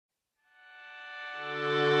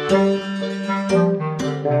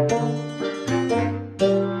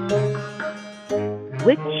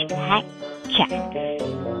Chats,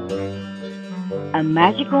 a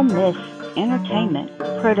Magical Miss Entertainment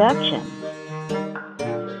production,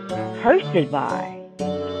 hosted by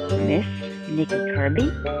Miss Nikki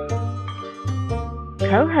Kirby,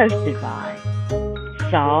 co-hosted by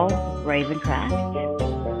Saul Ravencraft,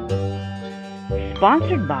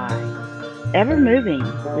 sponsored by Ever Moving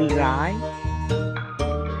We Rise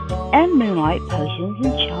and Moonlight Potions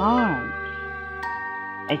and Charms.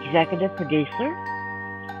 Executive producer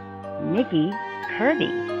Nikki Kirby.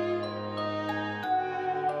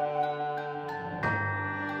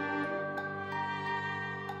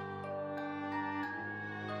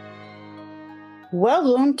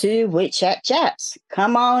 Welcome to Witch Chat Chats.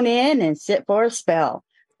 Come on in and sit for a spell.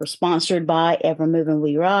 We're sponsored by Ever Moving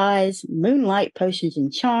We Rise, Moonlight Potions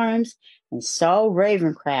and Charms, and Saul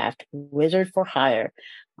Ravencraft, Wizard for Hire.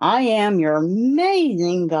 I am your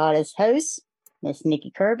amazing goddess host, Miss Nikki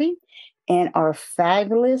Kirby, and our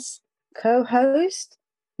fabulous co-host.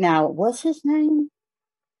 Now, what's his name?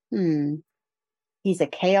 He's a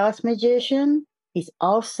chaos magician. He's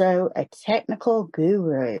also a technical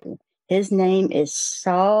guru. His name is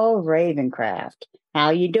Saul Ravencraft. How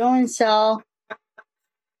you doing, Saul?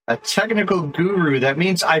 A technical guru. That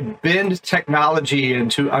means I bend technology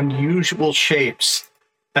into unusual shapes.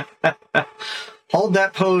 Hold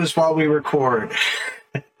that pose while we record.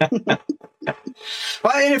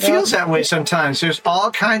 Well, and it feels that way sometimes. There's all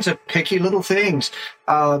kinds of picky little things.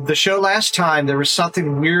 The show last time, there was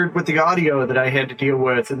something weird with the audio that I had to deal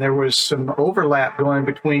with, and there was some overlap going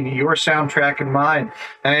between your soundtrack and mine.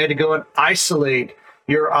 And I had to go and isolate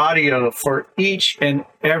your audio for each and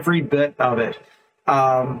every bit of it.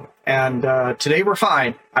 Today we're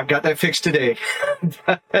fine. I've got that fixed today.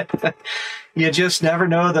 You just never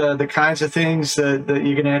know the kinds of things that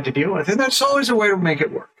you're going to have to deal with. And there's always a way to make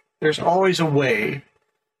it work. There's always a way.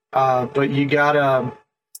 But you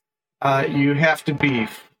have to be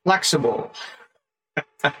flexible.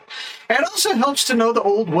 It also helps to know the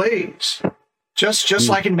old ways. Just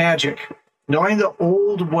like in magic, knowing the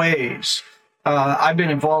old ways. I've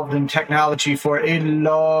been involved in technology for a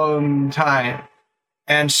long time.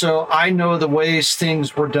 And so I know the ways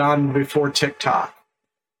things were done before TikTok.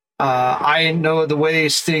 I know the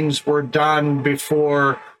ways things were done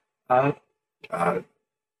before, the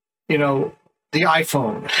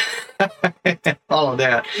iPhone, all of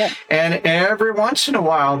that. Yeah. And every once in a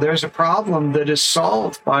while, there's a problem that is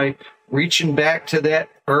solved by reaching back to that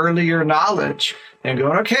earlier knowledge and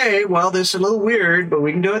going, okay, well, this is a little weird, but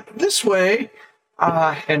we can do it this way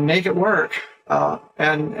and make it work. I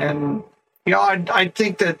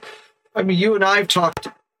think that, you and I have talked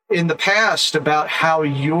in the past about how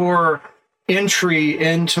your entry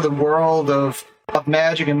into the world of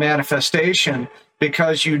magic and manifestation,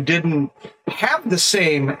 because you didn't have the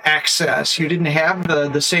same access, you didn't have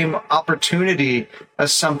the same opportunity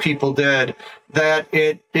as some people did, that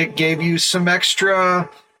it gave you some extra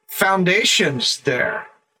foundations there.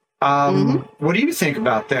 What do you think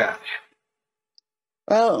about that?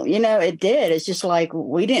 Well, it did. It's just like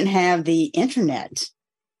we didn't have the internet.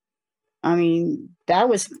 That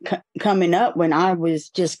was coming up when I was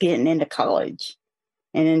just getting into college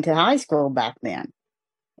and into high school back then.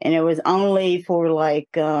 And it was only for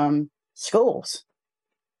schools.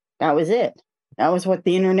 That was it. That was what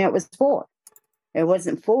the internet was for. It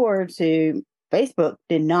wasn't Facebook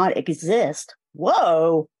did not exist.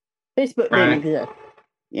 Whoa. Facebook didn't exist.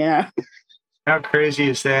 How crazy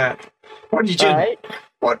is that? What did you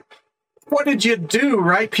what did you do?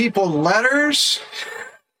 Write people letters?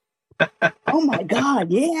 Oh my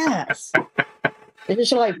God, yes. It's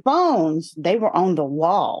just like phones. They were on the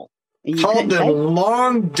wall. Called them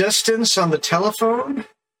long distance on the telephone?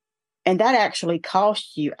 And that actually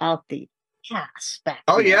cost you out the ass back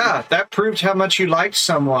then. Yeah. That proved how much you liked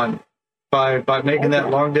someone by making that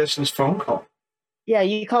long distance phone call. Yeah,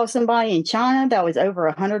 you call somebody in China, that was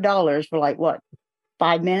over $100 for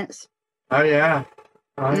 5 minutes? Oh, yeah.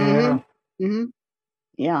 Yeah. Mm-hmm.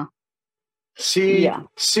 Yeah. See,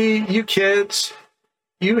 you kids,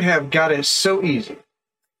 you have got it so easy.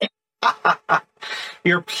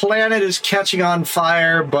 Your planet is catching on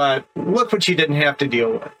fire, but look what you didn't have to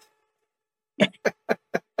deal with.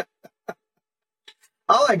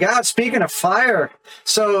 Oh my God, speaking of fire.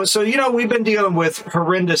 So we've been dealing with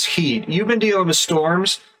horrendous heat. You've been dealing with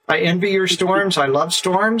storms. I envy your storms. I love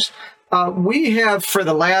storms. We have, for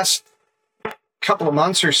the last couple of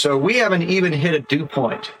months or so, we haven't even hit a dew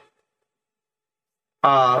point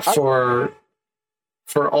for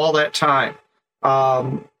all that time.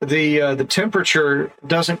 The temperature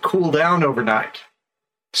doesn't cool down overnight.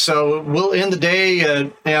 So we'll end the day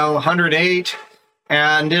at 108,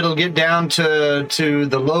 and it'll get down to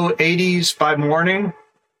the low 80s by morning,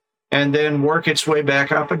 and then work its way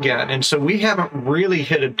back up again. And so we haven't really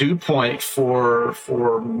hit a dew point for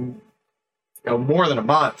more than a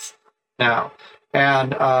month now.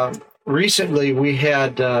 And recently we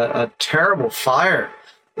had a terrible fire.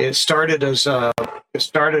 It started as a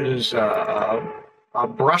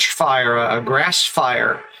brush fire, a grass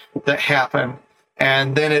fire that happened,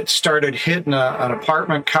 and then it started hitting an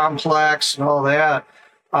apartment complex and all that.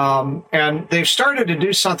 And they've started to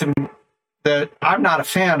do something that I'm not a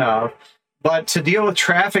fan of, but to deal with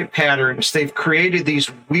traffic patterns, they've created these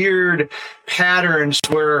weird patterns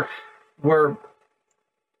where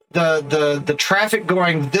the traffic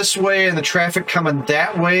going this way and the traffic coming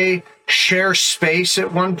that way share space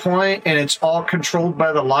at one point, and it's all controlled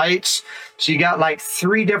by the lights. So you got like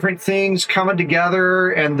 3 different things coming together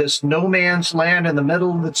and this no man's land in the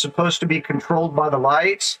middle that's supposed to be controlled by the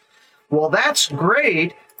lights. Well, that's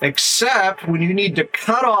great, except when you need to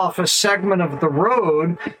cut off a segment of the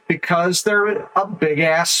road because there's a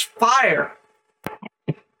big-ass fire.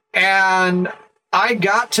 And I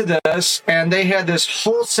got to this, and they had this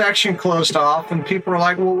whole section closed off, and people were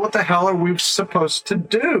like, well, what the hell are we supposed to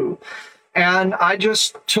do? And I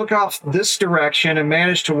just took off this direction and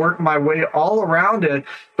managed to work my way all around it.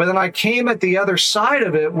 But then I came at the other side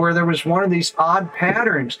of it where there was one of these odd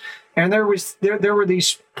patterns. And there were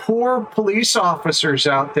these poor police officers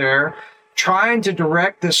out there trying to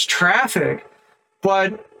direct this traffic,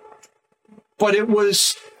 but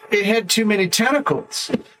it had too many tentacles,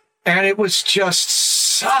 and it was just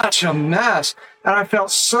such a mess. And I felt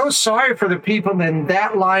so sorry for the people in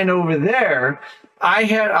that line over there.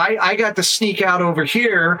 I got to sneak out over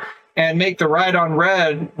here and make the right on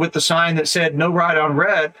red with the sign that said no right on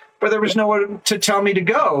red, but there was no one to tell me to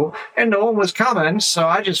go, and no one was coming, so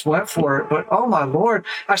I just went for it. But oh my Lord,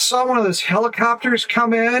 I saw one of those helicopters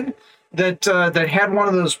come in that had one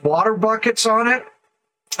of those water buckets on it.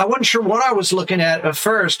 I wasn't sure what I was looking at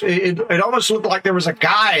first. It almost looked like there was a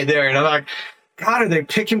guy there, and I'm like, God, are they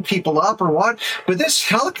picking people up or what? But this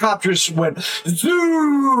helicopter just went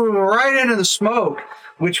zoom right into the smoke,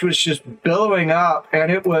 which was just billowing up,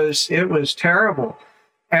 and it was terrible.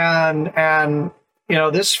 And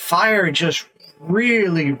this fire just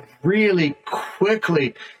really, really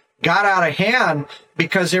quickly got out of hand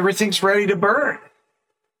because everything's ready to burn.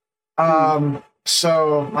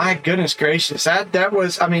 So my goodness gracious, that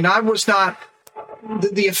was, I was not,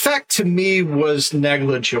 the effect to me was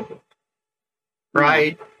negligible.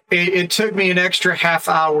 Right? It took me an extra half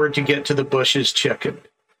hour to get to the Bush's chicken.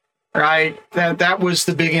 Right? That was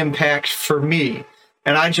the big impact for me.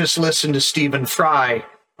 And I just listened to Stephen Fry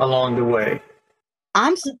along the way.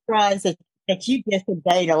 I'm surprised that you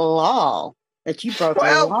disobeyed a law, that you broke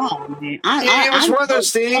a law. Man. It was one of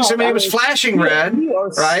those things. It was flashing red,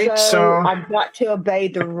 right? So I've got to obey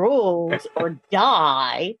the rules or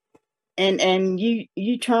die. And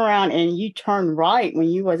you turn around and you turn right when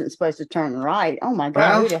you wasn't supposed to turn right. Oh my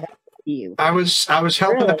God! Who the hell are you? I was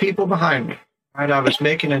helping the people behind me. Right, I was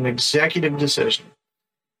making an executive decision,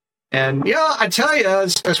 and yeah, I tell you,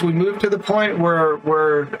 as we move to the point where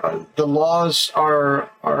the laws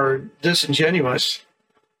are disingenuous,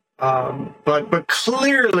 but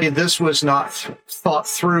clearly this was not thought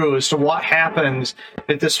through as to what happens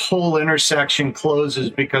if this whole intersection closes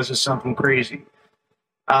because of something crazy.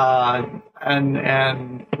 And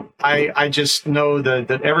I just know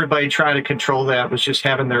that everybody trying to control that was just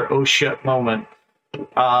having their oh shit moment.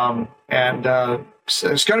 So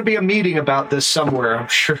there's going to be a meeting about this somewhere, I'm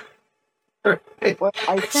sure. Well,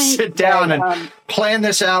 I think sit down and plan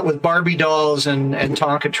this out with Barbie dolls and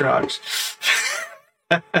Tonka trucks.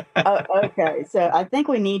 Okay, so I think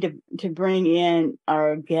we need to bring in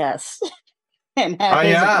our guest and have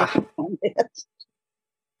his opinion on this.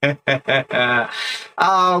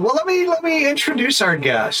 Well, let me introduce our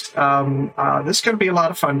guest. This is going to be a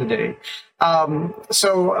lot of fun today.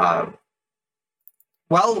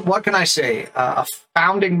 Well, what can I say? A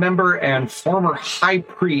founding member and former high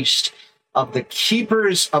priest of the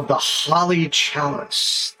Keepers of the Holly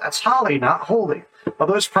Chalice. That's holly, not holy.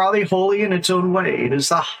 Although it's probably holy in its own way. It is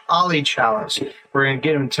the Holly Chalice. We're going to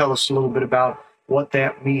get him to tell us a little bit about what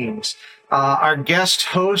that means. Our guest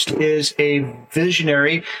host is a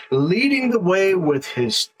visionary leading the way with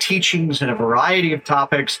his teachings in a variety of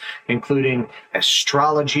topics, including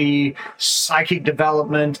astrology, psychic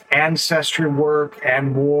development, ancestry work,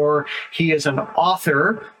 and more. He is an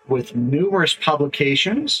author with numerous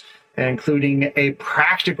publications, including a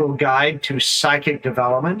practical guide to psychic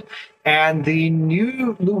development and the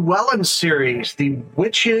new Llewellyn series, the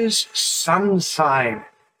Witch's Sun Sign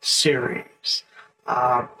series.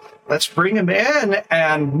 let's bring him in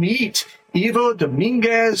and meet Ivo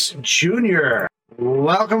Dominguez Jr.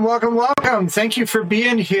 Welcome, welcome, welcome. Thank you for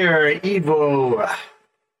being here, Ivo.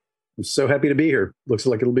 I'm so happy to be here. Looks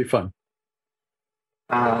like it'll be fun.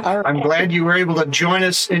 I'm glad you were able to join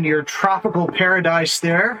us in your tropical paradise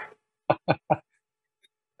there.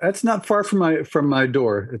 That's not far from my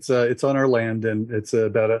door. It's on our land, and it's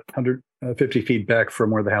about 150 feet back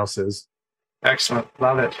from where the house is. Excellent.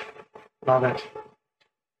 Love it. Love it.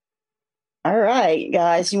 All right,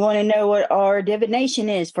 guys, you want to know what our divination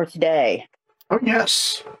is for today? Oh,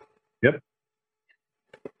 yes. Yep.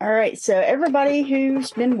 All right, so everybody who's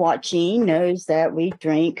been watching knows that we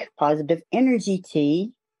drink positive energy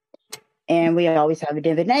tea, and we always have a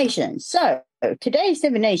divination. So today's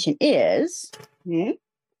divination is,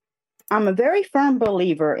 I'm a very firm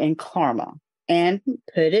believer in karma, and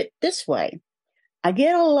put it this way, I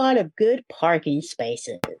get a lot of good parking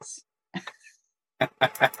spaces.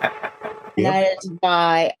 And that is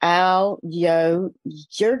by Al Joe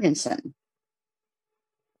Jurgensen.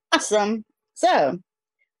 Awesome. So,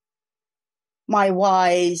 my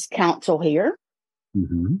wise counsel here.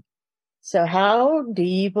 Mm-hmm. So, how do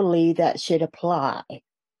you believe that should apply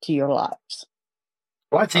to your lives?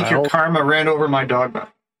 Well, I think your karma ran over my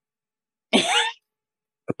dogma. A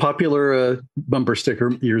popular bumper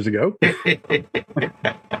sticker years ago.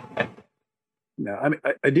 No, I mean,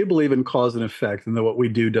 I do believe in cause and effect, and that what we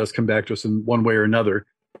do does come back to us in one way or another.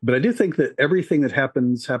 But I do think that everything that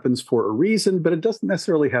happens for a reason, but it doesn't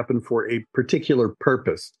necessarily happen for a particular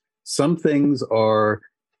purpose. Some things are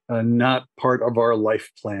not part of our life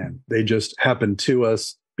plan. They just happen to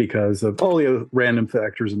us because of all the random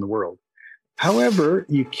factors in the world. However,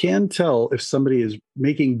 you can tell if somebody is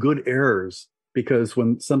making good errors, because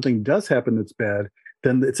when something does happen that's bad,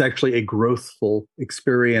 then it's actually a growthful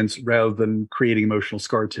experience rather than creating emotional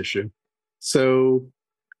scar tissue. So,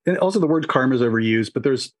 and also the word karma is overused, but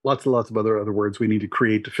there's lots and lots of other words we need to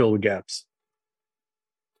create to fill the gaps.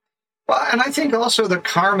 Well, and I think also that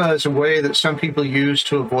karma is a way that some people use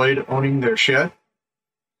to avoid owning their shit.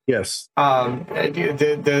 Yes. One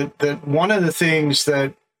of the things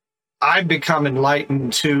that I've become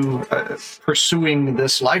enlightened to pursuing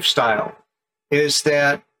this lifestyle is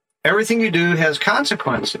that everything you do has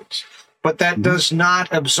consequences, but that does not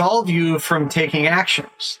absolve you from taking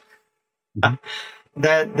actions.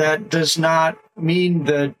 That does not mean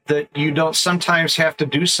that you don't sometimes have to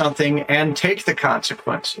do something and take the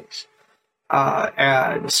consequences.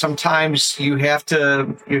 And sometimes you have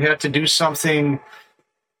to do something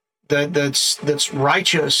that's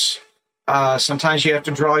righteous. Sometimes you have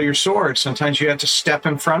to draw your sword. Sometimes you have to step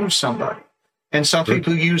in front of somebody. And some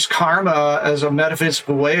people use karma as a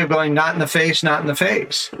metaphysical way of going, not in the face, not in the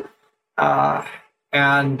face.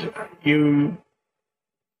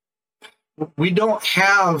 We don't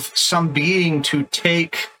have some being to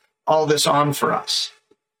take all this on for us.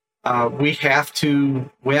 We have to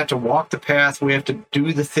walk the path. We have to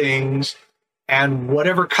do the things, and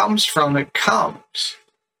whatever comes from it comes.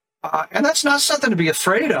 And that's not something to be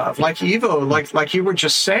afraid of. Like Ivo, like you were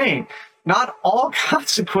just saying, not all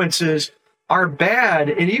consequences are bad,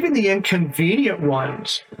 and even the inconvenient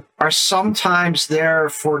ones are sometimes there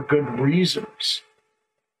for good reasons.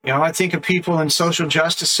 You know, I think of people in social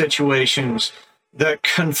justice situations that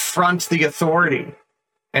confront the authority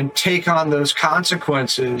and take on those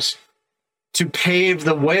consequences to pave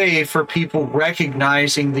the way for people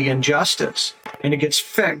recognizing the injustice, and it gets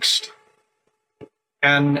fixed.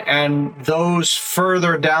 And those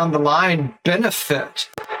further down the line benefit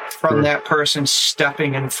from that person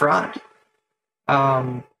stepping in front.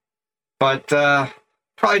 But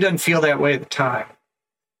probably doesn't feel that way at the time.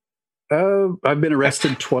 I've been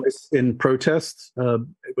arrested twice in protests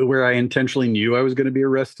where I intentionally knew I was going to be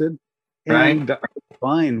arrested. And I was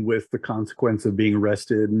fine with the consequence of being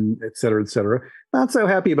arrested, and et cetera, et cetera. Not so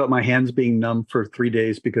happy about my hands being numb for 3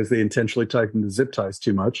 days because they intentionally tightened the zip ties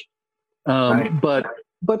too much. But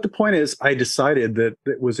the point is, I decided that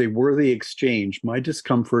it was a worthy exchange, my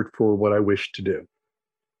discomfort for what I wished to do.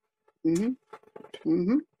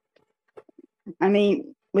 I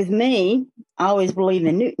mean, with me, I always believe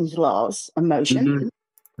in Newton's laws of motion.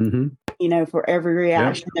 You know, for every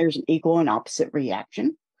reaction, there's an equal and opposite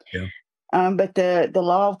reaction. But the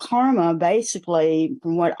law of karma, basically,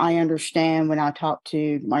 from what I understand when I talk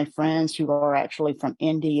to my friends who are actually from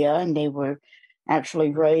India, and they were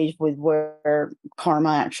actually raised with where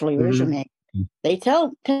karma actually originated, they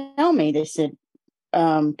tell me, they said,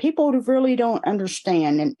 people really don't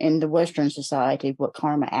understand in the Western society what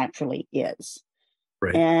karma actually is.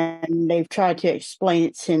 And they've tried to explain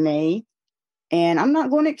it to me, and I'm not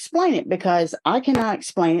going to explain it because I cannot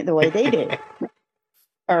explain it the way they did.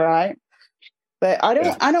 All right. But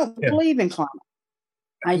I don't believe in karma.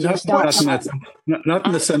 I just don't. Not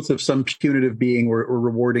in the sense of some punitive being or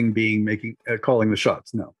rewarding being making calling the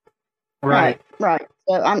shots. No. Right.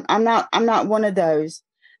 So I'm not one of those.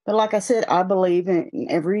 But like I said, I believe in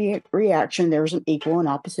every reaction there's an equal and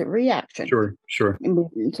opposite reaction. Sure. In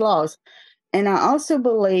laws. And I also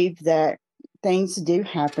believe that things do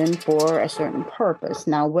happen for a certain purpose.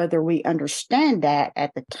 Now, whether we understand that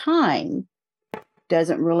at the time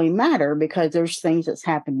doesn't really matter, because there's things that's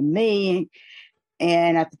happened to me.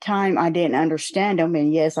 And at the time I didn't understand them.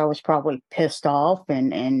 And yes, I was probably pissed off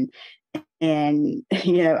and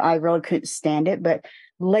I really couldn't stand it. But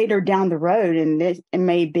later down the road, and it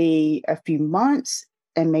may be a few months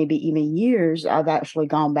and maybe even years, I've actually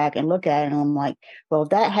gone back and looked at it, and I'm like, well, if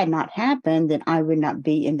that had not happened, then I would not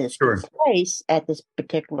be in this place at this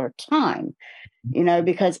particular time.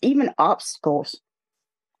 Because even obstacles,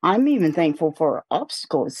 I'm even thankful for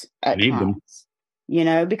obstacles at times.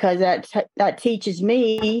 Because that teaches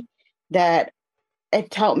me that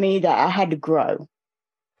it taught me that I had to grow.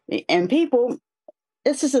 And people,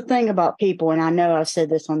 this is the thing about people, and I know I've said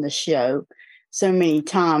this on the show so many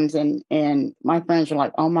times, and my friends are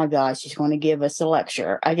like, oh my gosh, she's going to give us a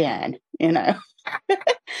lecture again,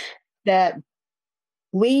 that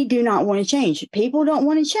we do not want to change. People don't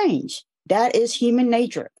want to change. That is human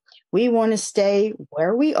nature. We want to stay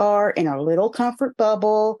where we are in our little comfort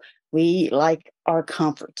bubble. We like our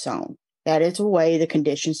comfort zone. That is the way the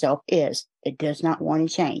conditioned self is. It does not want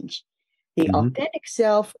to change. The authentic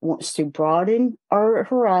self wants to broaden our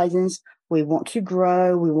horizons. We want to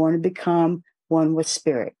grow. We want to become one with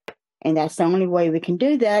spirit. And that's the only way we can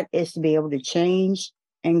do that, is to be able to change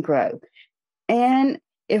and grow. And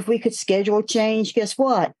if we could schedule change, guess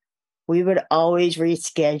what? We would always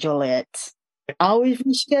reschedule it. Always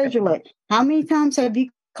reschedule it. How many times have you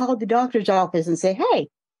called the doctor's office and say, hey,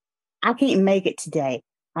 I can't make it today.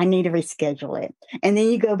 I need to reschedule it. And then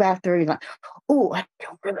you go back through and you're like, oh, I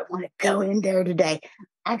don't really want to go in there today.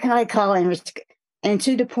 I can call in, and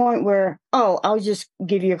to the point where, I'll just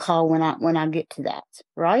give you a call when I get to that,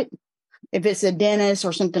 right? If it's a dentist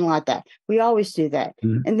or something like that, we always do that.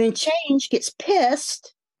 And then change gets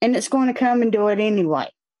pissed, and it's going to come and do it anyway.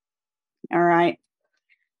 All right.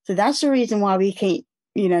 So that's the reason why we can't,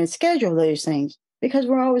 schedule those things, because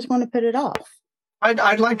we're always going to put it off.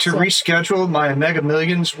 I'd like to reschedule my Mega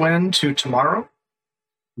Millions win to tomorrow.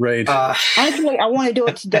 Right. Actually, I want to do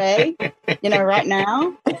it today, right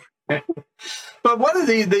now. But one of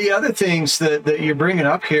the other things that you're bringing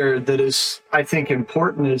up here that is, I think,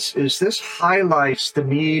 important is this highlights the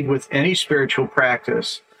need with any spiritual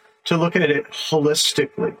practice to look at it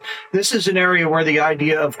holistically. This is an area where the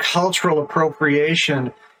idea of cultural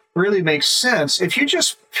appropriation really makes sense. If you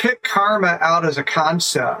just pick karma out as a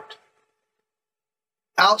concept,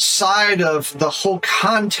 outside of the whole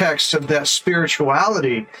context of that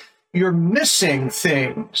spirituality, you're missing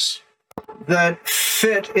things that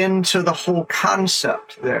fit into the whole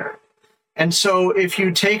concept there. And so if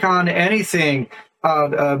you take on anything,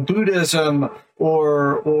 Buddhism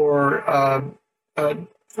or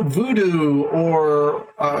voodoo or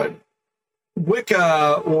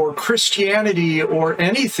Wicca or Christianity or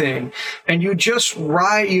anything, and you just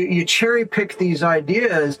you cherry pick these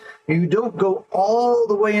ideas, you don't go all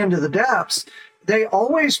the way into the depths, they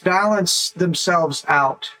always balance themselves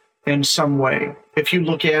out in some way if you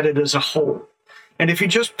look at it as a whole. And if you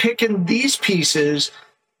just pick in these pieces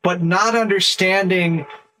but not understanding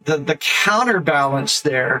the counterbalance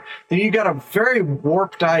there, then you got a very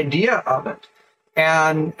warped idea of it,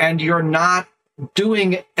 and you're not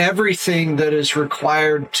doing everything that is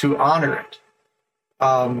required to honor it.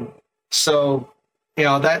 So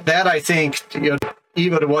that I think,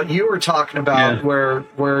 Ivo, to what you were talking about,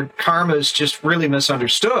 where karma is just really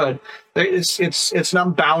misunderstood, it's an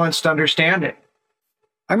unbalanced understanding.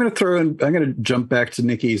 I'm going to jump back to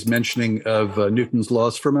Nikki's mentioning of Newton's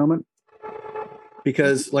laws for a moment,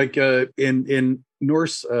 because like in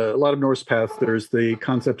Norse, a lot of Norse paths, there's the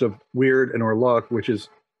concept of weird and orlok, which is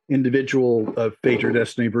individual fate or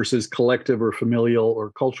destiny versus collective or familial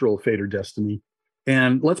or cultural fate or destiny.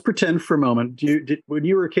 And let's pretend for a moment, when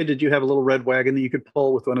you were a kid, did you have a little red wagon that you could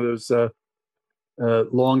pull with one of those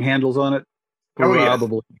long handles on it?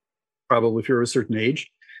 Probably if you're of a certain age.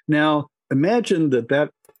 Now, imagine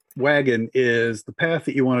that wagon is the path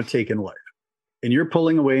that you want to take in life, and you're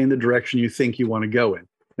pulling away in the direction you think you want to go in.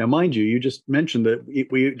 Now, mind you just mentioned that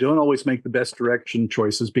we don't always make the best direction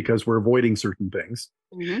choices because we're avoiding certain things.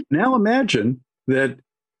 Now imagine that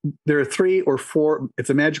there are 3 or 4, it's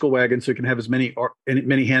a magical wagon, so it can have as many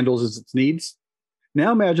handles as it needs.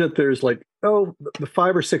 Now imagine that there's like the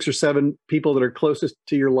 5 or 6 or 7 people that are closest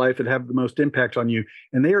to your life and have the most impact on you,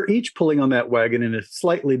 and they are each pulling on that wagon in a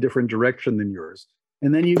slightly different direction than yours.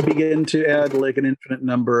 And then you begin to add like an infinite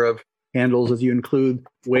number of handles as you include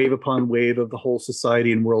wave upon wave of the whole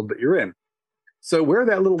society and world that you're in. So where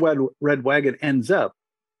that little red wagon ends up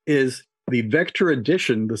is the vector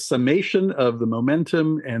addition, the summation of the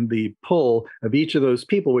momentum and the pull of each of those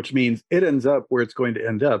people, which means it ends up where it's going to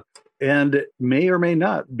end up. And it may or may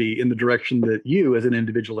not be in the direction that you as an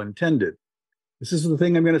individual intended. This is the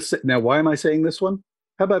thing I'm going to say. Now, why am I saying this one?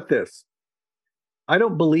 How about this? I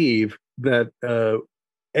don't believe that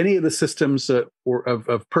any of the systems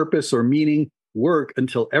of purpose or meaning work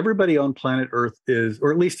until everybody on planet Earth is,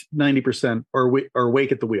 or at least 90%, are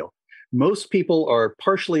awake at the wheel. Most people are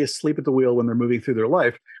partially asleep at the wheel when they're moving through their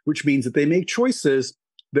life, which means that they make choices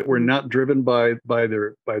that were not driven by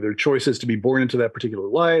their choices to be born into that particular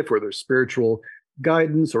life or their spiritual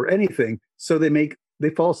guidance or anything. So they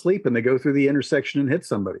fall asleep and they go through the intersection and hit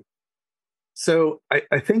somebody. So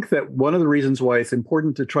I think that one of the reasons why it's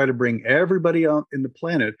important to try to bring everybody out in the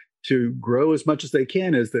planet to grow as much as they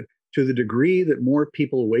can is that to the degree that more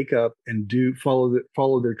people wake up and do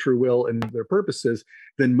follow their true will and their purposes,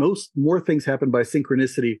 then more things happen by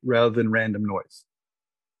synchronicity rather than random noise.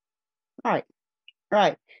 Right.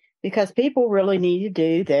 Because people really need to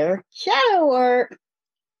do their shadow work.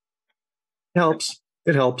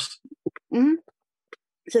 It helps. Mm-hmm.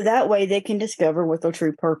 So that way they can discover what their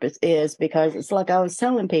true purpose is, because it's like I was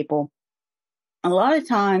telling people, a lot of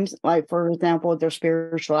times, like, for example, their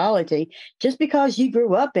spirituality, just because you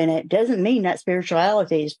grew up in it doesn't mean that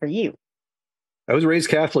spirituality is for you. I was raised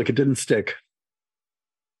Catholic. It didn't stick.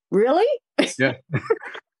 Really? Yeah.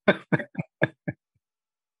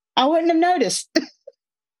 I wouldn't have noticed.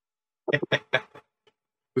 It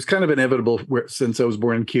was kind of inevitable since I was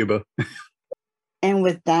born in Cuba. And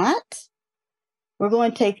with that, we're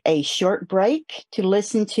going to take a short break to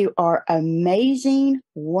listen to our amazing,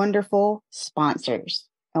 wonderful sponsors.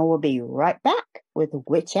 And we'll be right back with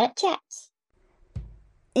Witch Hat Chats.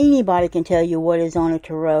 Anybody can tell you what is on a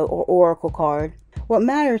tarot or oracle card. What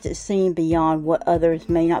matters is seeing beyond what others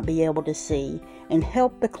may not be able to see and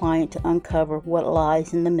help the client to uncover what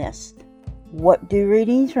lies in the mist. What do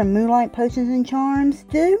readings from Moonlight Potions and Charms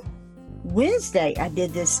do? Wednesday, I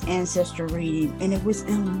did this ancestor reading, and it was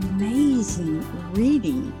an amazing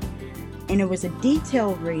reading. And it was a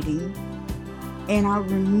detailed reading. And I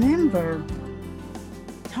remember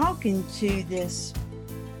talking to this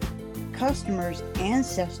customer's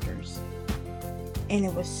ancestors, and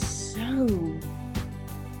it was so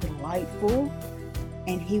delightful.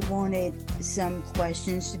 And he wanted some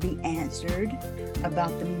questions to be answered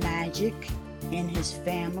about the magic in his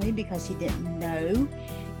family because he didn't know.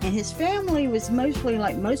 And his family was mostly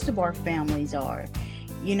like most of our families are.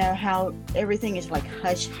 You know how everything is like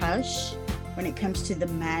hush hush when it comes to the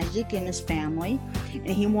magic in his family. And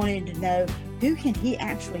he wanted to know, who can he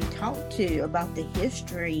actually talk to about the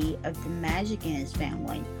history of the magic in his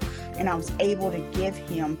family? And I was able to give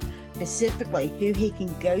him specifically who he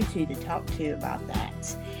can go to talk to about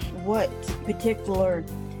that. What particular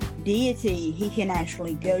deity he can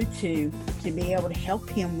actually go to be able to help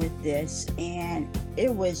him with this. And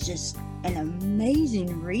it was just an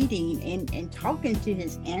amazing reading, and talking to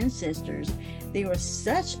his ancestors, they were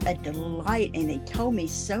such a delight, and they told me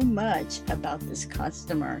so much about this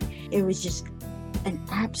customer. It was just an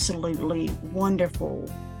absolutely wonderful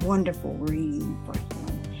reading for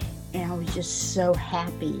him, and I was just so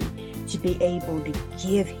happy to be able to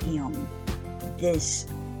give him this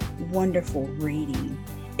wonderful reading.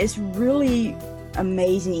 It's really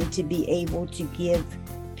amazing to be able to give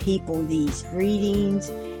people these readings,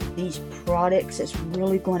 these products that's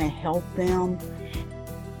really going to help them,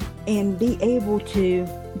 and be able to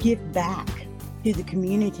give back to the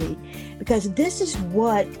community, because this is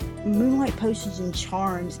what Moonlight Potions and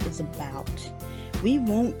Charms is about. We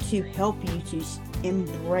want to help you to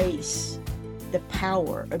embrace the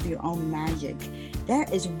power of your own magic.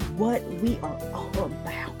 That is what we are all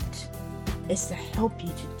about. It's to help you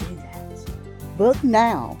to do that. Book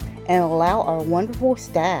now and allow our wonderful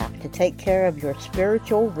staff to take care of your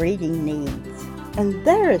spiritual reading needs. And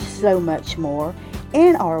there is so much more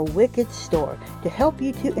in our Wicked store to help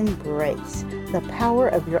you to embrace the power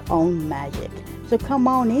of your own magic. So come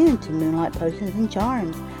on in to Moonlight Potions and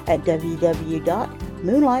Charms at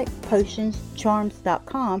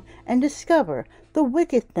www.moonlightpotionscharms.com and discover the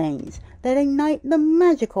wicked things that ignite the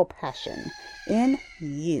magical passion in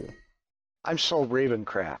you. I'm Saul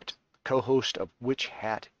Ravencraft, co-host of Witch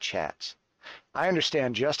Hat Chats. I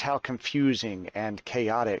understand just how confusing and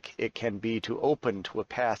chaotic it can be to open to a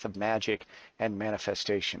path of magic and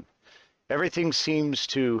manifestation. Everything seems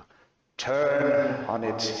to turn on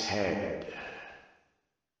its head.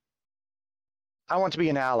 I want to be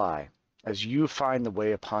an ally as you find the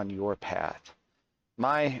way upon your path.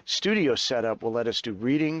 My studio setup will let us do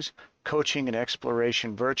readings, coaching, and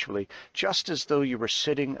exploration virtually, just as though you were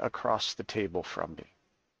sitting across the table from me.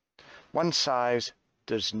 One size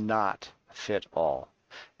does not fit all,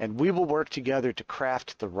 and we will work together to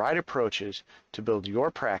craft the right approaches to build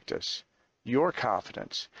your practice, your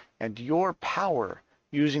confidence, and your power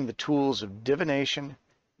using the tools of divination,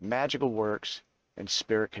 magical works, and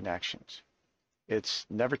spirit connections. It's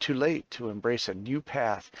never too late to embrace a new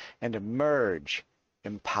path and emerge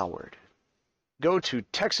empowered. Go to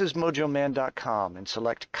texasmojoman.com and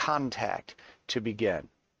select Contact to begin.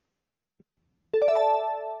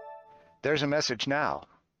 There's a message now.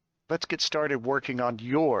 Let's get started working on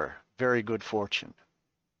your very good fortune.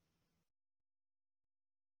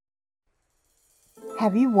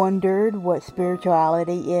 Have you wondered what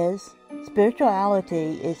spirituality is?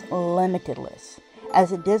 Spirituality is limitless,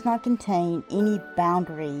 as it does not contain any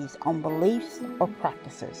boundaries on beliefs or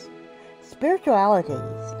practices.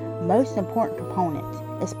 Spirituality's most important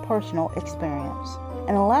component is personal experience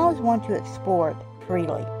and allows one to explore it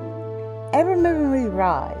freely. Ever Moving We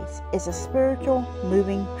Rise is a spiritual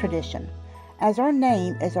moving tradition, as our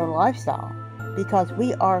name is our lifestyle, because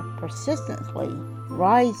we are persistently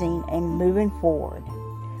rising and moving forward.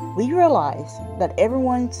 We realize that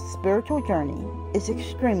everyone's spiritual journey is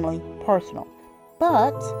extremely personal,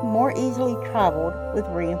 but more easily traveled with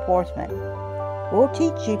reinforcement. We'll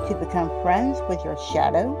teach you to become friends with your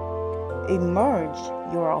shadow, emerge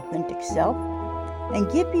your authentic self, and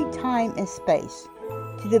give you time and space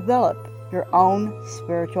to develop your own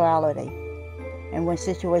spirituality. And when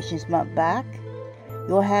situations bump back,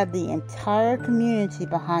 you'll have the entire community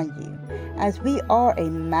behind you, as we are a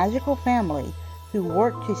magical family who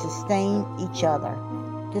work to sustain each other.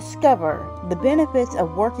 Discover the benefits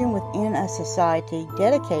of working within a society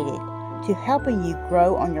dedicated to helping you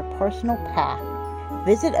grow on your personal path.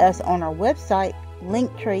 Visit us on our website,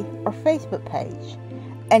 Linktree, or Facebook page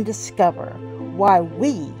and discover why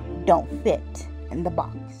we don't fit in the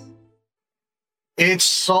box. It's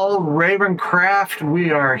Saul Ravencraft.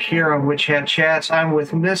 We are here on Witch Hat Chats. I'm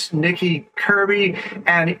with Miss Nikki Kirby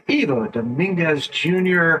and Ivo Dominguez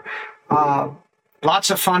Jr.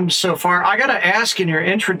 Lots of fun so far. I got to ask, in your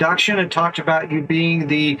introduction, it talked about you being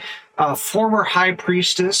the former high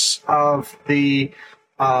priestess of the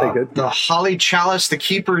Holly Chalice, the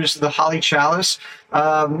keepers of the Holly Chalice.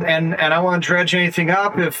 And I won't dredge anything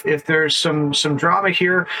up if there's some drama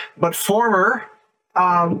here, but former.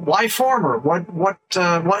 Why former?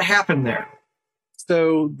 What happened there?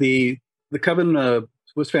 So the coven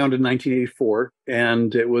was founded in 1984,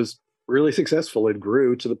 and it was really successful. It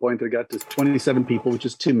grew to the point that it got to 27 people, which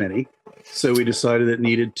is too many. So we decided it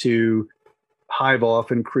needed to hive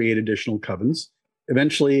off and create additional covens.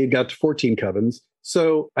 Eventually, it got to 14 covens.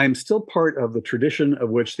 So I'm still part of the tradition of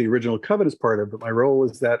which the original coven is part of, but my role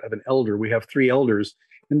is that of an elder. We have 3 elders,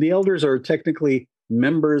 and the elders are technically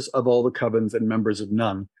members of all the covens and members of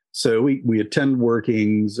none. So we attend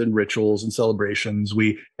workings and rituals and celebrations.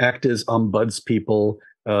 We act as ombuds people,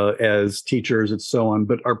 as teachers, and so on.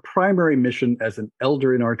 But our primary mission as an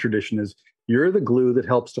elder in our tradition is you're the glue that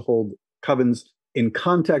helps to hold covens in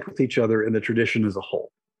contact with each other and the tradition as a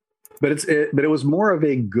whole. But it was more of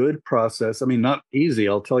a good process. I mean, not easy,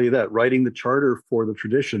 I'll tell you that. Writing the charter for the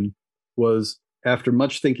tradition was, after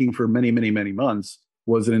much thinking for many, many, many months,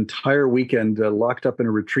 was an entire weekend locked up in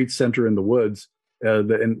a retreat center in the woods.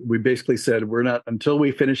 And we basically said, we're not, until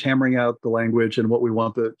we finish hammering out the language and what we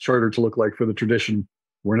want the charter to look like for the tradition,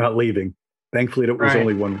 we're not leaving. Thankfully, it was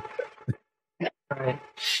only one. Right.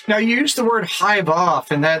 Now, you use the word hive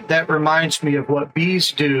off, and that reminds me of what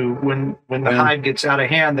bees do when the hive gets out of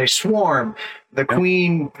hand. They swarm. The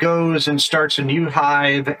queen goes and starts a new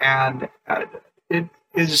hive, and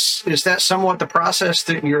is that somewhat the process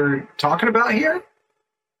that you're talking about here?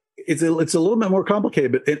 It's a little bit more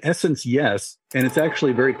complicated, but in essence, yes. And it's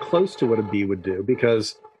actually very close to what a bee would do,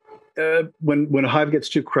 because when a hive gets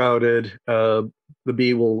too crowded, the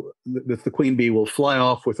queen bee will fly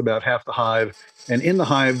off with about half the hive. And in the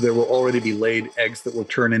hive, there will already be laid eggs that will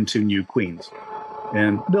turn into new queens.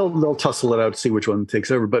 And they'll tussle it out to see which one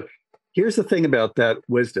takes over. But here's the thing about that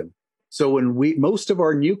wisdom. So most of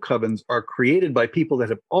our new covens are created by people that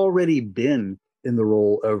have already been in the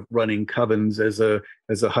role of running covens as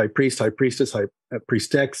a high priest, high priestess, high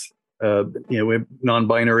priestess. We have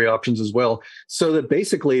non-binary options as well. So that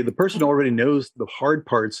basically the person who already knows the hard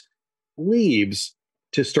parts leaves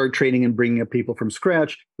to start training and bringing up people from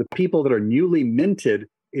scratch. The people that are newly minted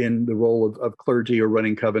in the role of clergy or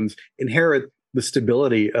running covens inherit the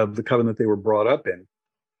stability of the coven that they were brought up in.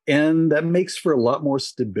 And that makes for a lot more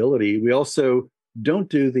stability. We also don't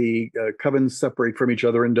do the covens separate from each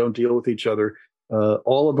other and don't deal with each other.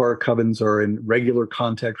 All of our covens are in regular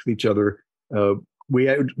contact with each other.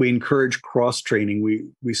 We encourage cross training.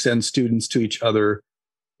 We send students to each other,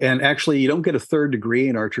 and actually, you don't get a third degree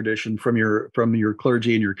in our tradition from your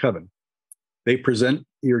clergy and your coven. They present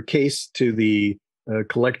your case to the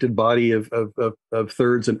collected body of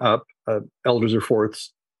thirds and up, elders or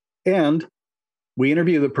fourths, and we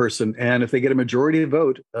interview the person. And if they get a majority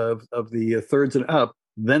vote of the thirds and up,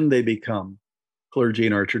 then they become clergy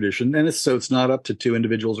in our tradition. And it's not up to two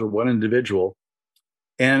individuals or one individual.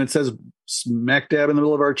 And it says smack dab in the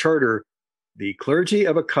middle of our charter, the clergy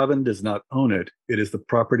of a coven does not own it. It is the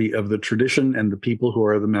property of the tradition and the people who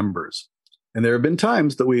are the members. And there have been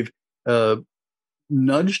times that we've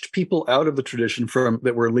nudged people out of the tradition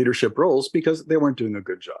that were in leadership roles because they weren't doing a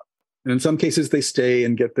good job. And in some cases, they stay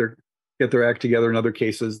and get their act together. In other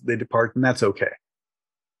cases, they depart, and that's okay.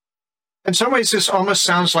 In some ways, this almost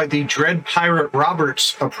sounds like the Dread Pirate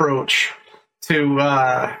Roberts approach to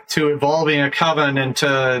evolving a coven and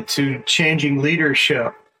to changing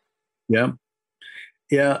leadership. Yeah,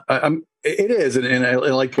 it is, and I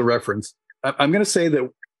like the reference. I'm going to say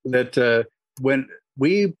that when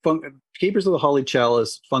Keepers of the Holy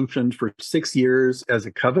Chalice functioned for 6 years as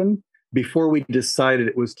a coven before we decided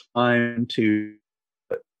it was time to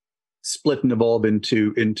split and evolve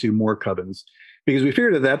into more covens, because we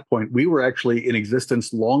figured at that point we were actually in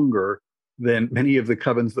existence longer than many of the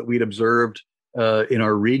covens that we'd observed in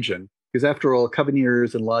our region. Because after all, coven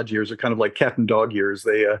years and lodge years are kind of like cat and dog years.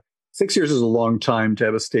 6 years is a long time to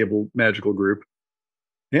have a stable magical group.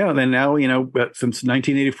 Yeah, and then now, since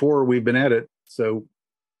 1984, we've been at it. So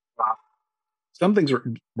something's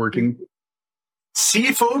working.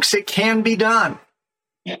 See, folks, it can be done.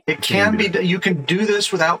 It can be done. You can do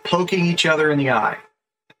this without poking each other in the eye.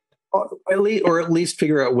 Or at least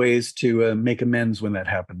figure out ways to make amends when that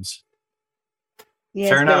happens. Yes,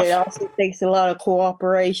 Fair enough. but it also takes a lot of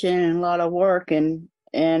cooperation and a lot of work and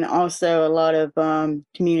also a lot of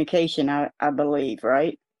communication, I believe,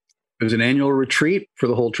 right? There's an annual retreat for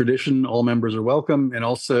the whole tradition. All members are welcome. And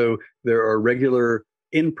also there are regular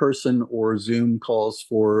in-person or Zoom calls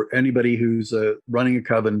for anybody who's running a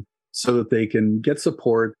coven so that they can get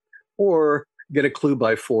support or get a clue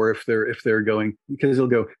by four if they're going, because they'll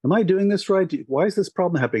go, am I doing this right? Why is this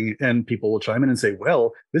problem happening? And people will chime in and say,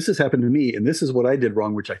 well, this has happened to me and this is what I did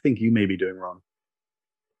wrong, which I think you may be doing wrong.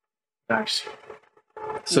 Nice.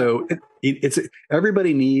 So it's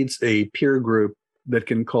everybody needs a peer group that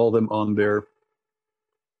can call them on their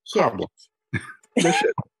problems. Their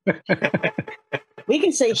shit. We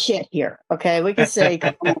can say shit here, okay? We can say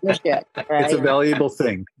shit. Right? It's a valuable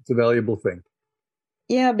thing.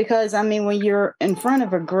 Yeah, because when you're in front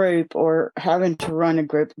of a group or having to run a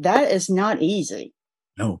group, that is not easy.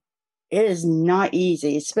 No. It is not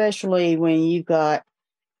easy, especially when you've got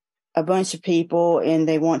a bunch of people and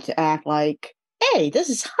they want to act like, hey, this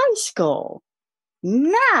is high school.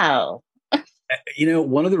 No.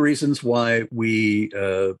 One of the reasons why we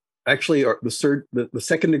actually are the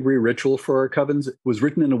second degree ritual for our covens was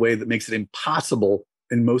written in a way that makes it impossible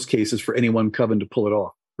in most cases for any one coven to pull it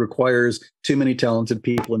off. Requires too many talented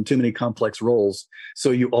people and too many complex roles. So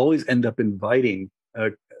you always end up inviting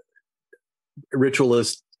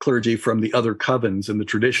ritualist clergy from the other covens in the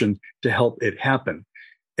tradition to help it happen.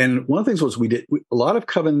 And one of the things was a lot of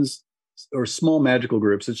covens or small magical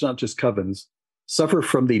groups, it's not just covens, suffer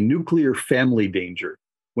from the nuclear family danger.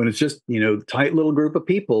 When it's just, tight little group of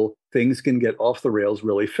people, things can get off the rails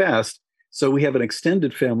really fast. So we have an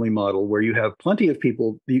extended family model where you have plenty of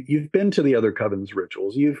people. You've been to the other covens'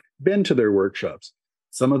 rituals. You've been to their workshops.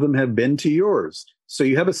 Some of them have been to yours. So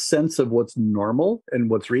you have a sense of what's normal and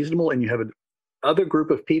what's reasonable. And you have another group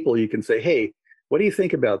of people you can say, hey, what do you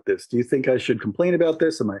think about this? Do you think I should complain about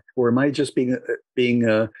this? Am I just being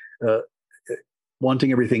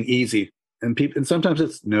wanting everything easy? And sometimes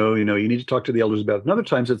it's, no, you need to talk to the elders about it. And other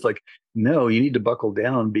times it's like, no, you need to buckle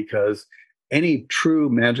down because any true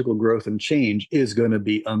magical growth and change is going to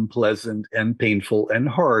be unpleasant and painful and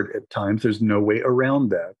hard at times. There's no way around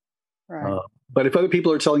that. Right. But if other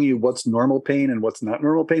people are telling you what's normal pain and what's not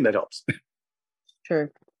normal pain, that helps.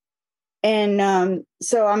 Sure. And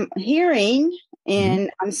so I'm hearing and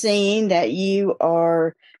I'm seeing that you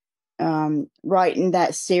are writing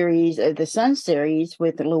that series of the Sun series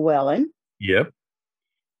with Llewellyn. Yep.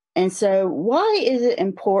 And so why is it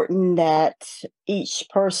important that each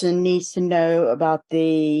person needs to know about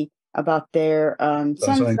their sun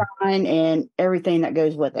sign and everything that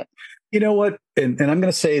goes with it? You know what? And I'm going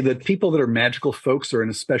to say that people that are magical folks are in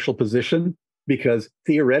a special position because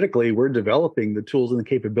theoretically we're developing the tools and the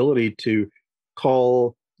capability to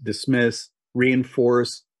call, dismiss,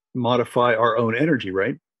 reinforce, modify our own energy,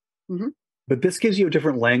 right? Mm-hmm. But this gives you a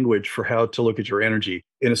different language for how to look at your energy.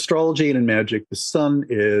 In astrology and in magic, the sun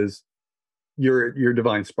is your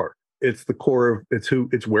divine spark. It's the core of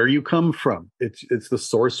it's where you come from. It's the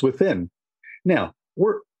source within. Now,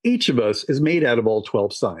 each of us is made out of all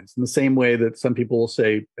 12 signs in the same way that some people will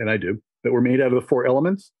say, and I do, that we're made out of the 4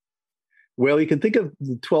 elements. Well, you can think of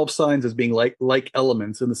the 12 signs as being like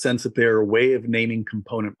elements in the sense that they're a way of naming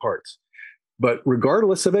component parts. But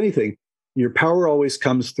regardless of anything, your power always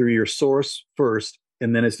comes through your source first,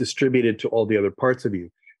 and then is distributed to all the other parts of you.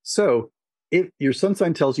 So if your sun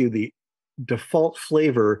sign tells you the default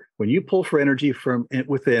flavor, when you pull for energy from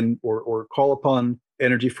within or call upon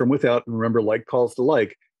energy from without, and remember, like calls to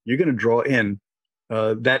like, you're going to draw in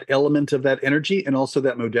that element of that energy and also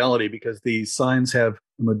that modality, because the signs have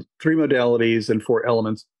 3 modalities and 4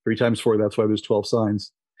 elements. 3 times 4, that's why there's 12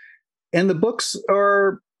 signs. And the books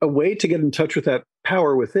are a way to get in touch with that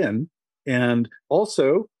power within, and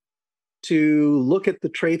also to look at the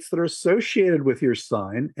traits that are associated with your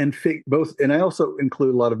sign and both. And I also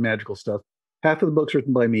include a lot of magical stuff. Half of the book's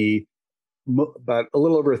written by me. About a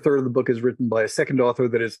little over a third of the book is written by a second author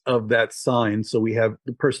that is of that sign. So we have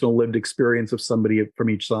the personal lived experience of somebody from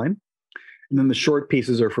each sign. And then the short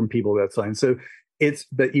pieces are from people of that sign. So it's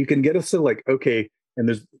that you can get us to like, okay, and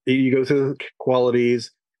you go through the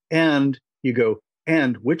qualities and you go,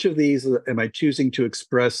 and which of these am I choosing to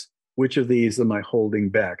express? Which of these am I holding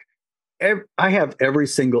back? I have every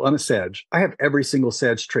single, I'm a Sag. I have every single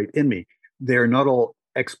Sag trait in me. They're not all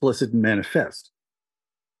explicit and manifest.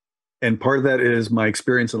 And part of that is my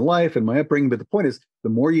experience in life and my upbringing. But the point is, the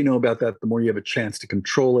more you know about that, the more you have a chance to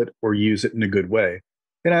control it or use it in a good way.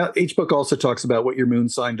 And each book also talks about what your moon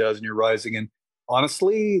sign does and your rising. And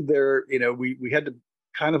honestly, we had to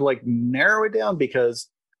kind of like narrow it down, because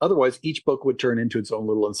otherwise each book would turn into its own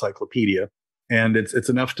little encyclopedia. And it's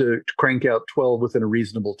enough to crank out 12 within a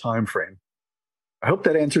reasonable time frame. I hope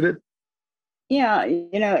that answered it. Yeah,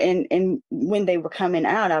 and when they were coming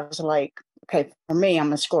out, I was like, okay, for me,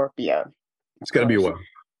 I'm a Scorpio. It's got to be a while.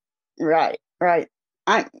 Right.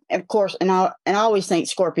 I of course, and I always think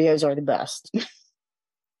Scorpios are the best.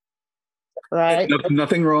 Right.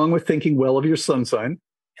 Nothing wrong with thinking well of your sun sign.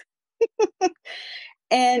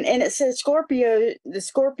 And it says Scorpio, the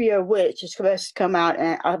Scorpio witch is supposed to come out,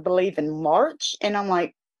 I believe, in March. And I'm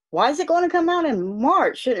like, why is it going to come out in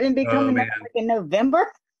March? Shouldn't it be coming out like in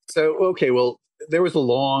November? So, okay, well, there was a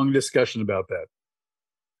long discussion about that.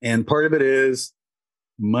 And part of it is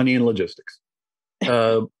money and logistics.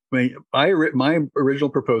 My original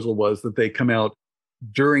proposal was that they come out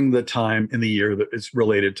during the time in the year that is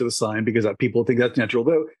related to the sign, because people think that's natural.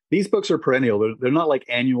 Though these books are perennial. They're not like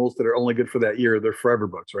annuals that are only good for that year. They're forever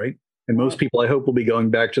books, right? And most people, I hope, will be going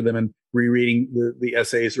back to them and rereading the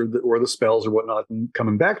essays or the spells or whatnot and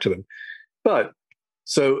coming back to them. But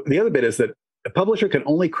so the other bit is that a publisher can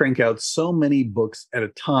only crank out so many books at a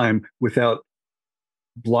time without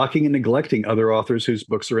blocking and neglecting other authors whose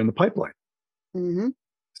books are in the pipeline. Mm-hmm.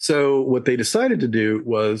 So what they decided to do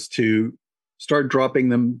was to start dropping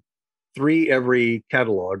them 3 every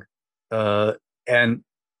catalog, and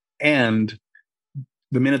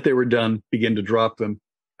the minute they were done, begin to drop them.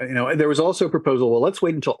 There was also a proposal, well, let's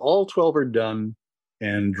wait until all 12 are done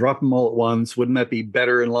and drop them all at once. Wouldn't that be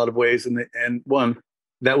better in a lot of ways? And one,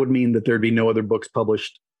 that would mean that there'd be no other books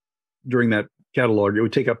published during that catalog. It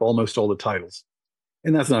would take up almost all the titles.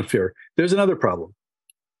 And that's not fair. There's another problem.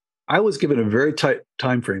 I was given a very tight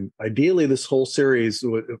time frame. Ideally, this whole series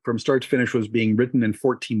from start to finish was being written in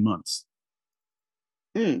 14 months,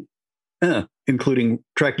 including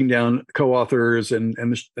tracking down co-authors and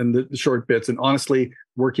the short bits. And honestly,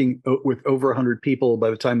 working with over 100 people by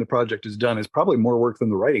the time the project is done is probably more work than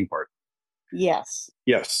the writing part. Yes.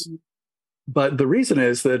 But the reason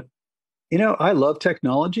is that, I love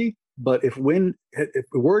technology, but if the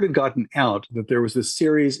word had gotten out that there was this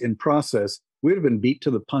series in process, we'd have been beat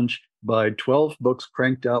to the punch by 12 books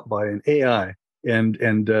cranked out by an AI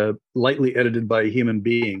and lightly edited by a human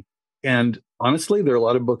being. And honestly, there are a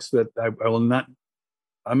lot of books that I'm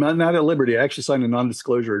not at liberty. I actually signed a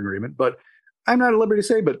non-disclosure agreement, but I'm not at liberty to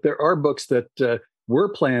say, but there are books that were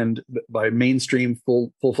planned by mainstream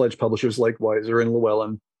full-fledged publishers like Weiser and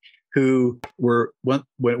Llewellyn, who were, when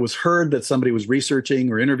it was heard that somebody was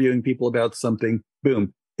researching or interviewing people about something,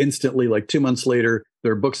 boom, instantly, like 2 months later,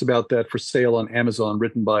 there are books about that for sale on Amazon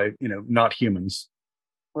written by, not humans.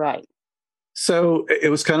 Right. So it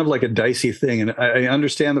was kind of like a dicey thing. And I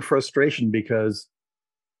understand the frustration, because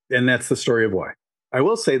And that's the story of why. I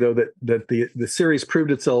will say though that the series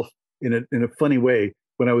proved itself in a funny way.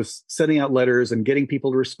 When I was sending out letters and getting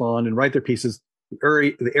people to respond and write their pieces,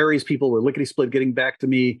 the Aries people were lickety split getting back to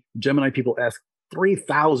me. Gemini people asked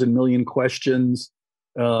 3,000 million questions.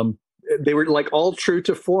 They were like all true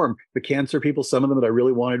to form. The Cancer people, some of them that I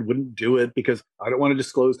really wanted, wouldn't do it because I don't want to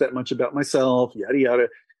disclose that much about myself, yada yada.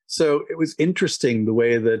 So it was interesting the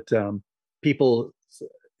way that people.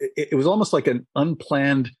 It was almost like an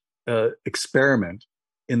unplanned experiment,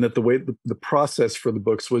 in that the way the process for the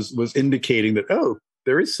books was indicating that, oh,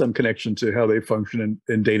 there is some connection to how they function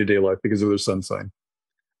in day-to-day life because of their sun sign.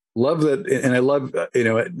 Love that. And I love,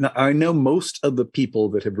 I know most of the people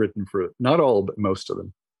that have written for it, not all, but most of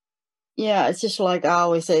them. Yeah, it's just like I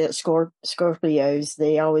always say that Scorpios,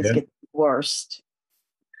 they always get the worst.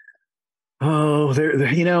 Oh,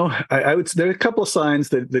 I would say there are a couple of signs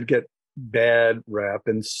that get bad rap,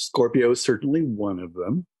 and Scorpio is certainly one of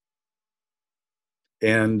them.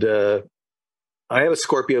 And I have a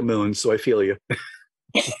Scorpio moon, so I feel you.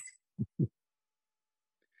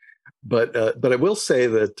 But I will say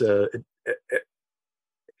that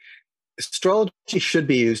astrology should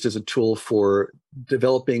be used as a tool for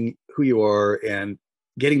developing who you are and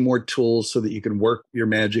getting more tools so that you can work your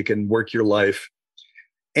magic and work your life.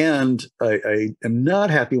 And I am not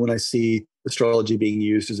happy when I see astrology being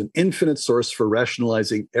used as an infinite source for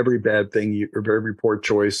rationalizing every bad thing or every poor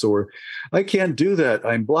choice, or I can't do that,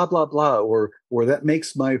 I'm blah blah blah, or that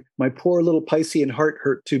makes my poor little Piscean heart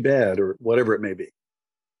hurt too bad, or whatever it may be.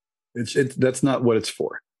 That's not what it's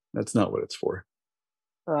for. That's not what it's for.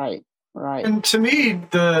 Right. And to me,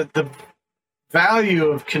 the value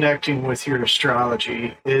of connecting with your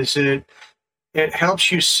astrology is it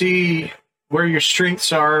helps you see where your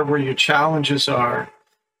strengths are, where your challenges are,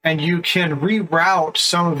 and you can reroute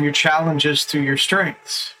some of your challenges through your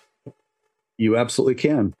strengths. You absolutely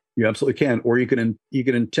can. You absolutely can. Or you can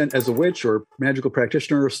intend, as a witch or magical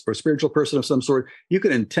practitioner or spiritual person of some sort, you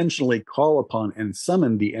can intentionally call upon and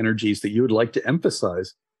summon the energies that you would like to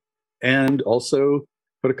emphasize, and also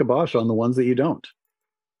put a kibosh on the ones that you don't.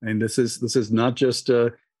 And this is not just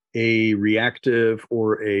a reactive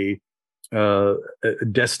or a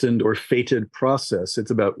destined or fated process.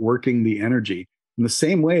 It's about working the energy in the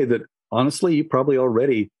same way that, honestly, you probably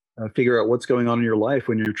already figure out what's going on in your life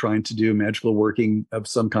when you're trying to do magical working of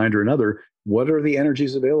some kind or another. What are the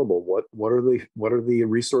energies available? What are the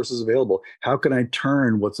resources available? How can I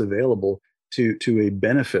turn what's available to a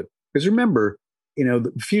benefit? Because remember,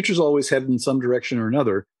 the future's always headed in some direction or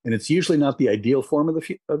another, and it's usually not the ideal form of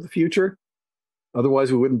the future.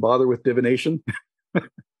 Otherwise, we wouldn't bother with divination.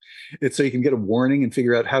 It's so you can get a warning and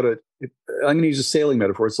figure out how to. I'm going to use a sailing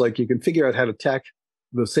metaphor. It's like you can figure out how to tack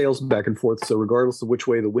the sails back and forth. So regardless of which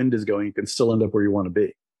way the wind is going, you can still end up where you want to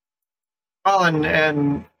be. Well,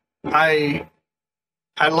 and I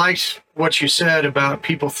liked what you said about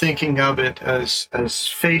people thinking of it as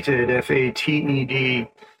fated, FATED,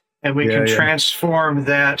 and we can transform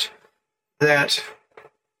that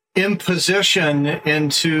imposition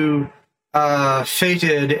into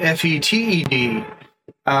fated, FETED.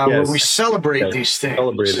 Where we celebrate these things.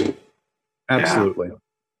 Celebrated. Absolutely. Yeah.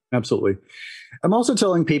 Absolutely. I'm also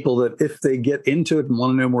telling people that if they get into it and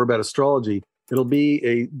want to know more about astrology, it'll be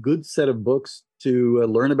a good set of books to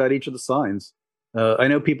learn about each of the signs. I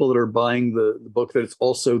know people that are buying the book that it's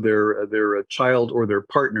also their child or their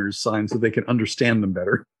partner's sign so they can understand them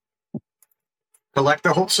better. Collect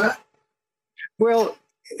the whole set? Well,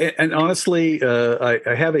 and honestly,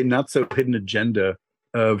 I have a not so hidden agenda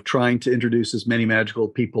of trying to introduce as many magical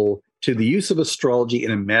people to the use of astrology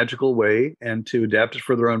in a magical way and to adapt it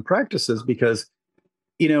for their own practices, because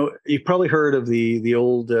you've probably heard of the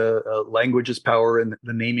old language is power, and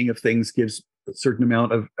the naming of things gives a certain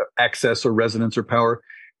amount of access or resonance or power.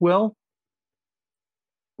 Well,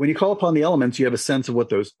 when you call upon the elements, you have a sense of what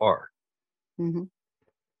those are. Mm-hmm.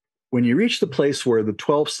 When you reach the place where the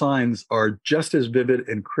 12 signs are just as vivid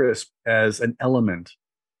and crisp as an element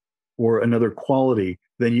or another quality,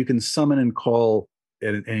 then you can summon and call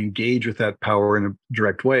and engage with that power in a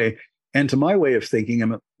direct way. And to my way of thinking,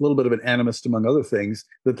 I'm a little bit of an animist among other things,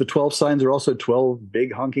 that the 12 signs are also 12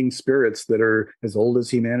 big honking spirits that are as old as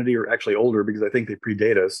humanity, or actually older, because I think they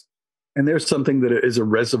predate us. And there's something that is a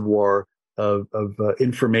reservoir of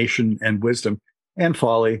information and wisdom and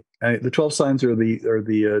folly. The 12 signs are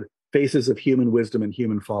the faces of human wisdom and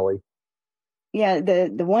human folly. Yeah,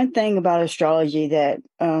 the one thing about astrology that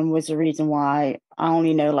was the reason why I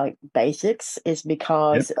only know like basics is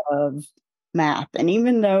because of math. And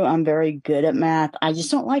even though I'm very good at math, I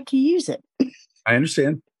just don't like to use it. I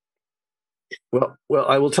understand. Well,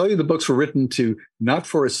 I will tell you the books were written to not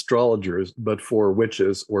for astrologers, but for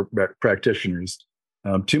witches or practitioners.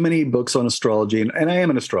 Too many books on astrology, and I am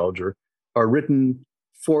an astrologer, are written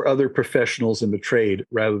for other professionals in the trade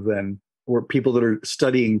rather than or people that are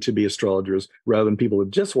studying to be astrologers rather than people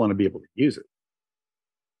that just want to be able to use it.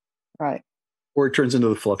 Right. Or it turns into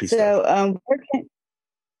the fluffy stuff.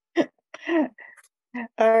 So,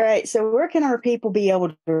 all right. So, where can our people be able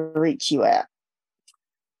to reach you at?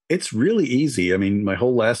 It's really easy. I mean, my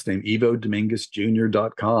whole last name, Ivo Dominguez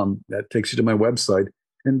Jr.com, that takes you to my website.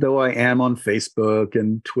 And though I am on Facebook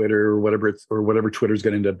and Twitter or whatever Twitter's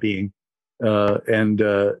going to end up being, and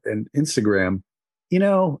Instagram,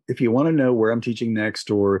 if you want to know where I'm teaching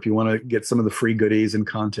next, or if you want to get some of the free goodies and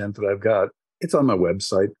content that I've got, it's on my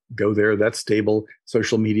website. Go there. That's stable.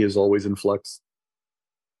 Social media is always in flux.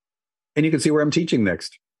 And you can see where I'm teaching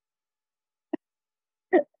next.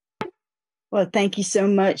 Well, thank you so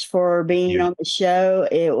much for being on the show.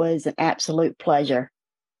 It was an absolute pleasure.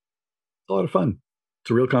 A lot of fun.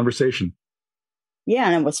 It's a real conversation. Yeah,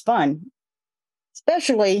 and it was fun,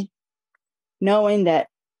 especially knowing that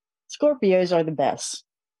Scorpios are the best,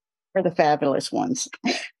 are the fabulous ones.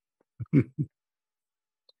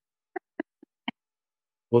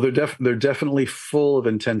 Well, they're definitely full of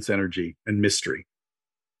intense energy and mystery.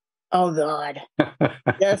 Oh, God.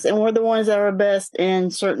 Yes, and we're the ones that are best in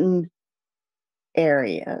certain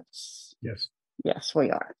areas. Yes. Yes, we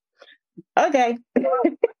are. Okay.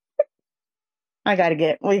 we got to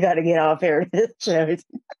get off here. This show.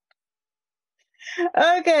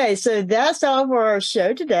 Okay, so that's all for our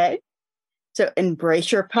show today. So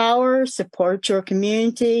embrace your power, support your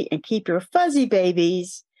community, and keep your fuzzy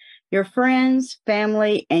babies, your friends,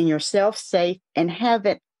 family, and yourself safe, and have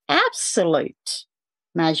an absolute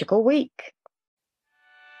magical week.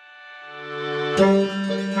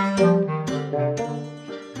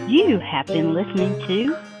 You have been listening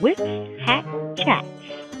to Witch Hat Chats.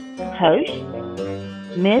 Host,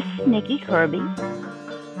 Miss Nikki Kirby.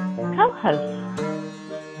 Co-host,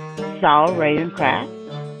 Saul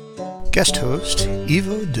Ravencraft. Guest host,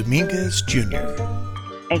 Ivo Dominguez Jr.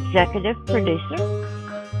 Executive producer,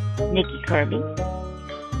 Nikki Kirby.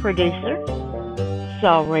 Producer,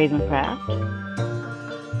 Saul Ravencraft.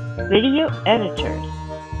 Video editors,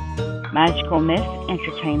 Magical Myth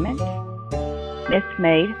Entertainment. Myth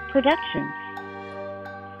Made Productions.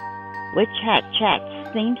 Witch Hat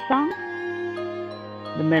Chats theme song,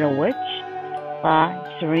 The Middle Witch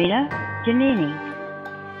by Serena Giannini.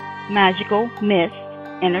 Magical Myth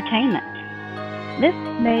Entertainment. Myth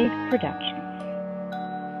Made Productions.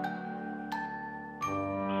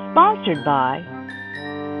 Sponsored by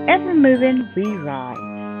Ever Moving We Ride.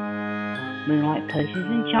 Moonlight Potions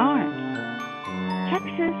and Charms.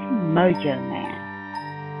 Texas Mojo Man.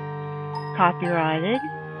 Copyrighted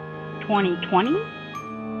 2020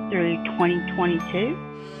 through 2022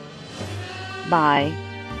 by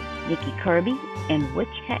Nikki Kirby and Witch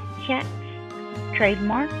Hat Chats.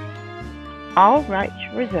 Trademark. All rights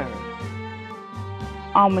reserved.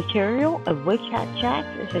 All material of Witch Hat Chats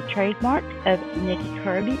is a trademark of Nikki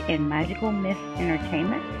Kirby and Magical Myth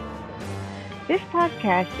Entertainment. This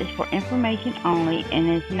podcast is for information only and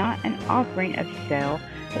is not an offering of sale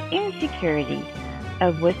of any securities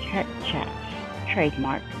of Witch Hat Chats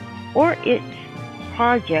trademark or its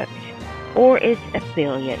projects or its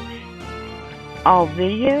affiliates. All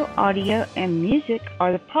video, audio, and music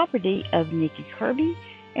are the property of Nikki Kirby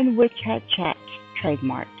and Witch Hat Chats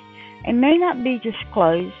trademark and may not be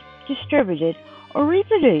disclosed, distributed, or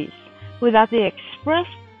reproduced without the express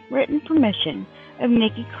written permission of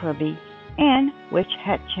Nikki Kirby and Witch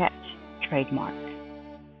Hat Chats trademark.